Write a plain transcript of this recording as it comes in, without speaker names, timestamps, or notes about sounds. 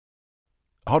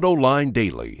AutoLine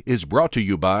Daily is brought to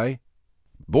you by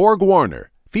Borg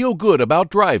Warner, feel good about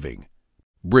driving.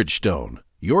 Bridgestone,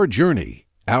 your journey,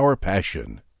 our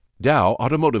passion. Dow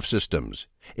Automotive Systems,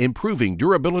 improving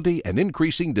durability and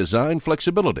increasing design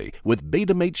flexibility with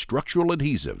Betamate structural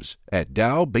adhesives at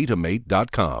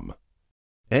dowbetamate.com.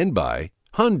 And by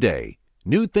Hyundai,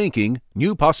 new thinking,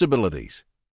 new possibilities.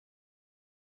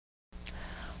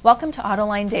 Welcome to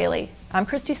AutoLine Daily. I'm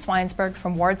Christy Swinesberg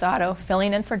from Ward's Auto,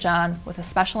 filling in for John with a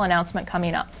special announcement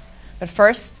coming up. But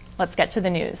first, let's get to the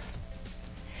news.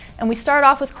 And we start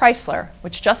off with Chrysler,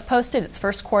 which just posted its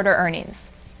first quarter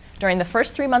earnings. During the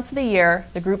first 3 months of the year,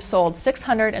 the group sold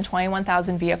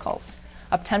 621,000 vehicles,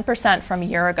 up 10% from a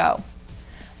year ago.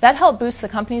 That helped boost the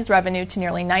company's revenue to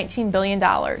nearly $19 billion,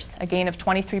 a gain of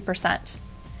 23%.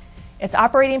 Its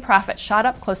operating profit shot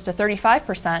up close to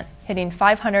 35%, hitting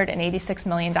 $586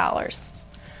 million.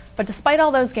 But despite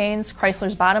all those gains,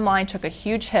 Chrysler's bottom line took a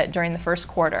huge hit during the first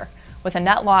quarter, with a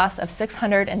net loss of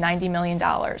 $690 million.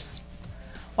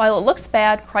 While it looks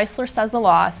bad, Chrysler says the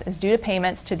loss is due to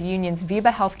payments to the union's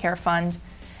VIVA Healthcare Fund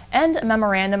and a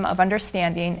memorandum of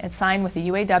understanding it signed with the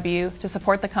UAW to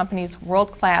support the company's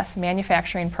world-class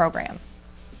manufacturing program.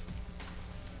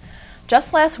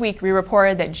 Just last week, we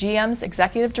reported that GM's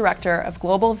Executive Director of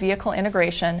Global Vehicle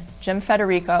Integration, Jim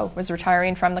Federico, was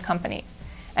retiring from the company,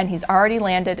 and he's already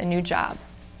landed a new job.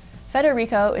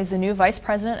 Federico is the new Vice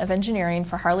President of Engineering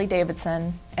for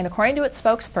Harley-Davidson, and according to its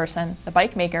spokesperson, the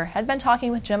bike maker had been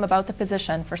talking with Jim about the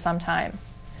position for some time.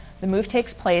 The move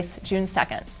takes place June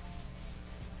 2nd.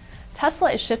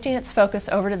 Tesla is shifting its focus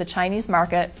over to the Chinese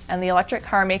market, and the electric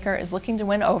car maker is looking to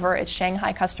win over its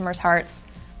Shanghai customers' hearts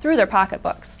through their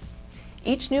pocketbooks.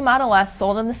 Each new Model S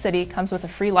sold in the city comes with a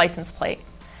free license plate.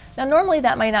 Now, normally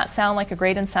that might not sound like a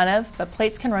great incentive, but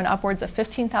plates can run upwards of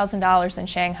 $15,000 in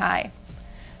Shanghai.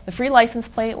 The free license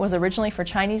plate was originally for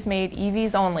Chinese-made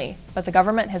EVs only, but the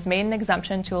government has made an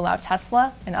exemption to allow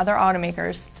Tesla and other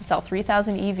automakers to sell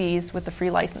 3,000 EVs with the free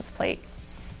license plate.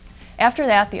 After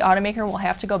that, the automaker will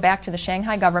have to go back to the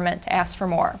Shanghai government to ask for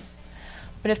more.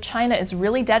 But if China is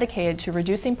really dedicated to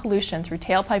reducing pollution through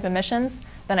tailpipe emissions,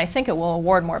 then I think it will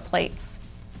award more plates.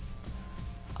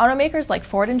 Automakers like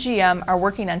Ford and GM are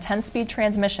working on 10-speed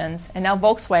transmissions, and now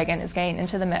Volkswagen is getting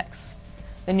into the mix.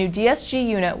 The new DSG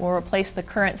unit will replace the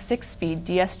current 6-speed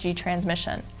DSG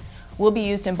transmission, will be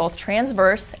used in both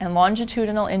transverse and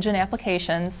longitudinal engine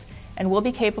applications, and will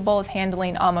be capable of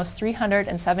handling almost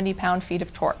 370 pound-feet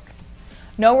of torque.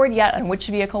 No word yet on which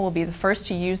vehicle will be the first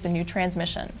to use the new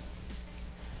transmission.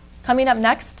 Coming up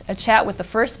next, a chat with the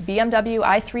first BMW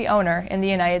i3 owner in the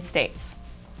United States.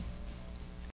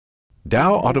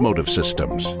 Dow Automotive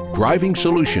Systems, driving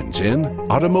solutions in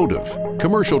automotive,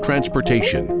 commercial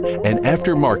transportation, and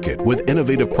aftermarket with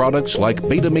innovative products like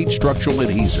Betamate structural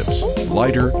adhesives.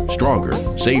 Lighter, stronger,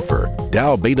 safer.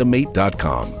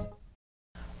 dowbetamate.com.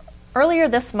 Earlier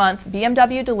this month,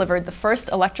 BMW delivered the first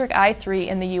electric i3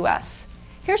 in the U.S.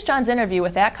 Here's John's interview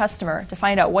with that customer to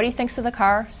find out what he thinks of the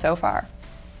car so far.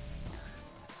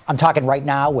 I'm talking right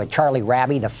now with Charlie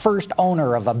Raby, the first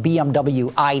owner of a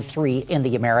BMW i3 in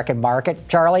the American market.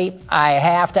 Charlie, I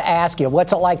have to ask you,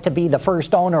 what's it like to be the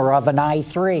first owner of an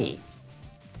i3?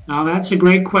 Now, that's a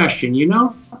great question. You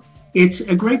know, it's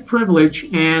a great privilege,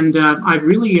 and I've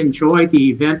really enjoyed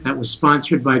the event that was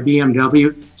sponsored by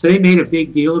BMW. So they made a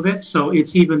big deal of it, so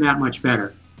it's even that much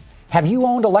better. Have you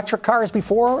owned electric cars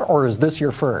before, or is this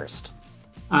your first?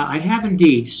 I have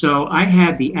indeed. So I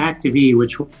had the Active-E,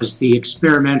 which was the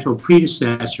experimental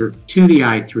predecessor to the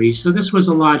i3. So this was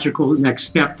a logical next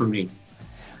step for me.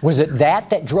 Was it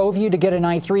that drove you to get an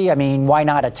i3? I mean, why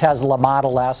not a Tesla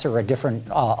Model S or a different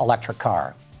electric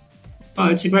car?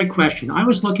 It's a great question. I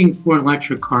was looking for an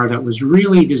electric car that was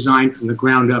really designed from the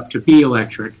ground up to be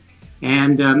electric.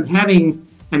 And having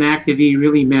an Active-E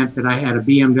really meant that I had a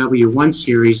BMW 1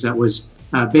 Series that was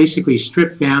basically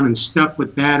stripped down and stuck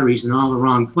with batteries in all the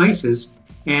wrong places.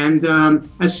 And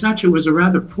as such, it was a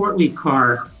rather portly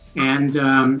car and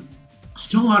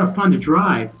still a lot of fun to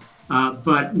drive,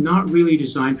 but not really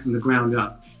designed from the ground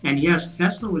up. And yes,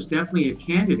 Tesla was definitely a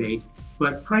candidate,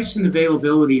 but price and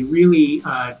availability really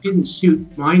didn't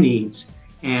suit my needs.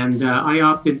 And I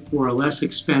opted for a less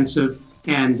expensive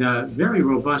and very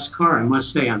robust car, I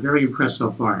must say. I'm very impressed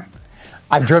so far.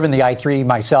 I've driven the i3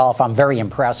 myself. I'm very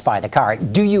impressed by the car.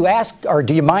 Do you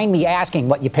mind me asking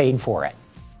what you paid for it?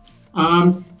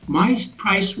 My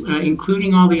price,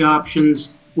 including all the options,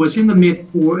 was in the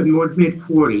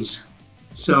mid-40s.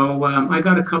 So I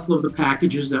got a couple of the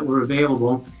packages that were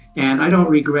available, and I don't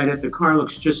regret it. The car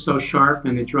looks just so sharp,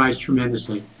 and it drives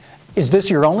tremendously. Is this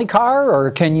your only car,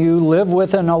 or can you live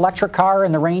with an electric car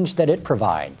in the range that it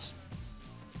provides?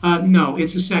 No,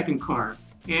 it's a second car.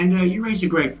 And you raise a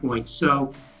great point.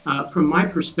 So, from my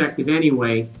perspective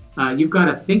anyway, you've got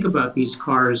to think about these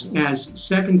cars as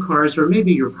second cars or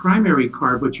maybe your primary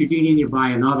car, but you do need to buy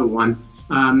another one.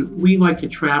 We like to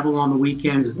travel on the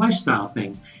weekends, it's a lifestyle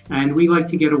thing. And we like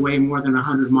to get away more than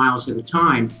 100 miles at a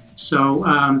time.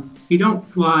 So you don't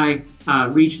fly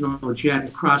regional jet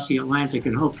across the Atlantic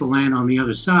and hope to land on the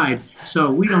other side.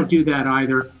 So we don't do that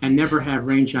either and never have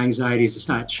range anxieties as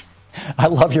such. I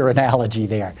love your analogy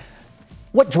there.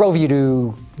 What drove you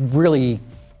to really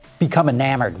become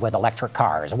enamored with electric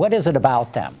cars? What is it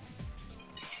about them?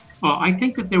 Well, I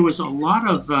think that there was a lot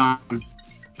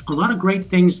of great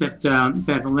things that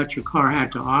that electric car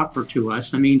had to offer to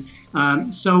us. I mean,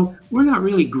 so we're not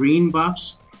really green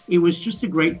buffs. It was just a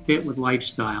great fit with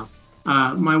lifestyle.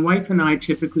 My wife and I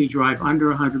typically drive under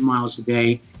 100 miles a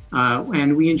day,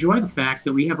 and we enjoy the fact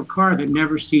that we have a car that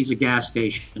never sees a gas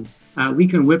station. We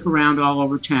can whip around all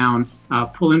over town,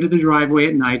 pull into the driveway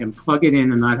at night and plug it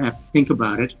in and not have to think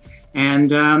about it.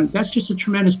 And that's just a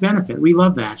tremendous benefit. We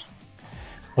love that.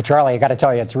 Well, Charlie, I got to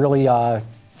tell you, it's really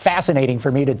fascinating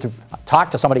for me to talk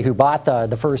to somebody who bought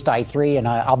the first i3, and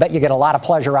I'll bet you get a lot of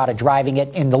pleasure out of driving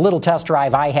it. In the little test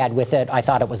drive I had with it, I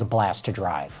thought it was a blast to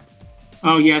drive.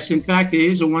 Oh, yes. In fact, it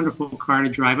is a wonderful car to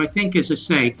drive. I think, as I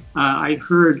say, I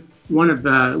heard one of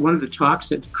the talks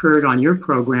that occurred on your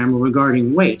program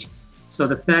regarding weight. So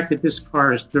the fact that this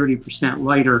car is 30%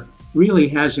 lighter really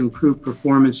has improved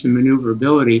performance and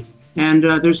maneuverability. And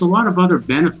there's a lot of other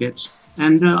benefits.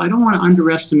 And I don't want to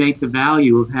underestimate the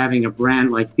value of having a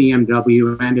brand like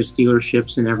BMW and its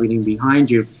dealerships and everything behind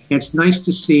you. It's nice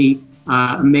to see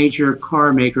a major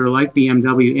car maker like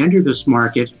BMW enter this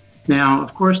market. Now,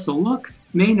 of course, the look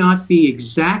may not be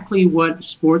exactly what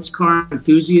sports car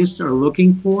enthusiasts are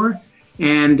looking for.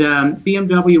 And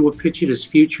BMW will pitch it as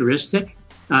futuristic.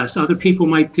 So other people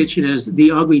might pitch it as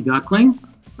the ugly duckling.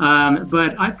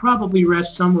 But I probably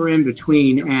rest somewhere in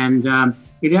between. And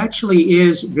it actually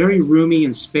is very roomy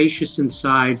and spacious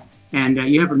inside. And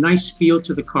you have a nice feel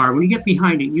to the car. When you get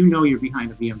behind it, you know you're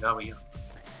behind a BMW.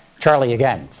 Charlie,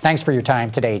 again, thanks for your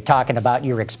time today talking about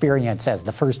your experience as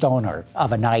the first owner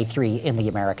of an i3 in the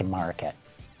American market.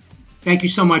 Thank you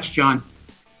so much, John.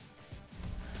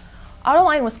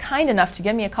 Autoline was kind enough to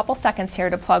give me a couple seconds here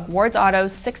to plug Ward's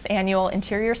Auto's 6th Annual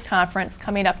Interiors Conference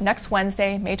coming up next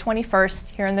Wednesday, May 21st,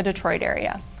 here in the Detroit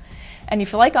area. And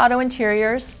if you like auto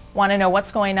interiors, want to know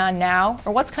what's going on now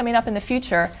or what's coming up in the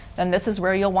future, then this is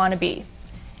where you'll want to be.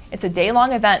 It's a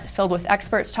day-long event filled with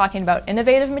experts talking about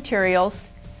innovative materials,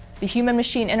 the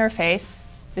human-machine interface,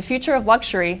 the future of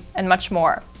luxury, and much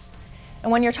more.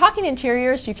 And when you're talking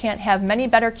interiors, you can't have many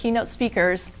better keynote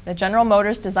speakers than General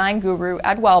Motors design guru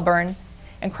Ed Welburn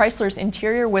and Chrysler's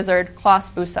interior wizard Klaus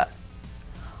Busse.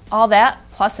 All that,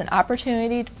 plus an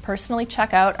opportunity to personally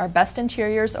check out our Best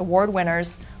Interiors Award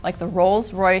winners like the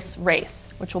Rolls-Royce Wraith,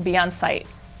 which will be on site.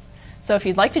 So if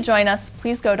you'd like to join us,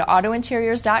 please go to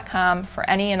autointeriors.com for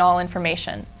any and all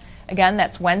information. Again,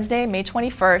 that's Wednesday, May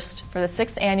 21st for the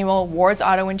 6th Annual Ward's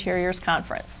Auto Interiors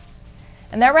Conference.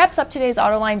 And that wraps up today's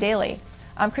Autoline Daily.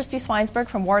 I'm Christy Swinesberg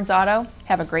from Ward's Auto.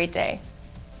 Have a great day.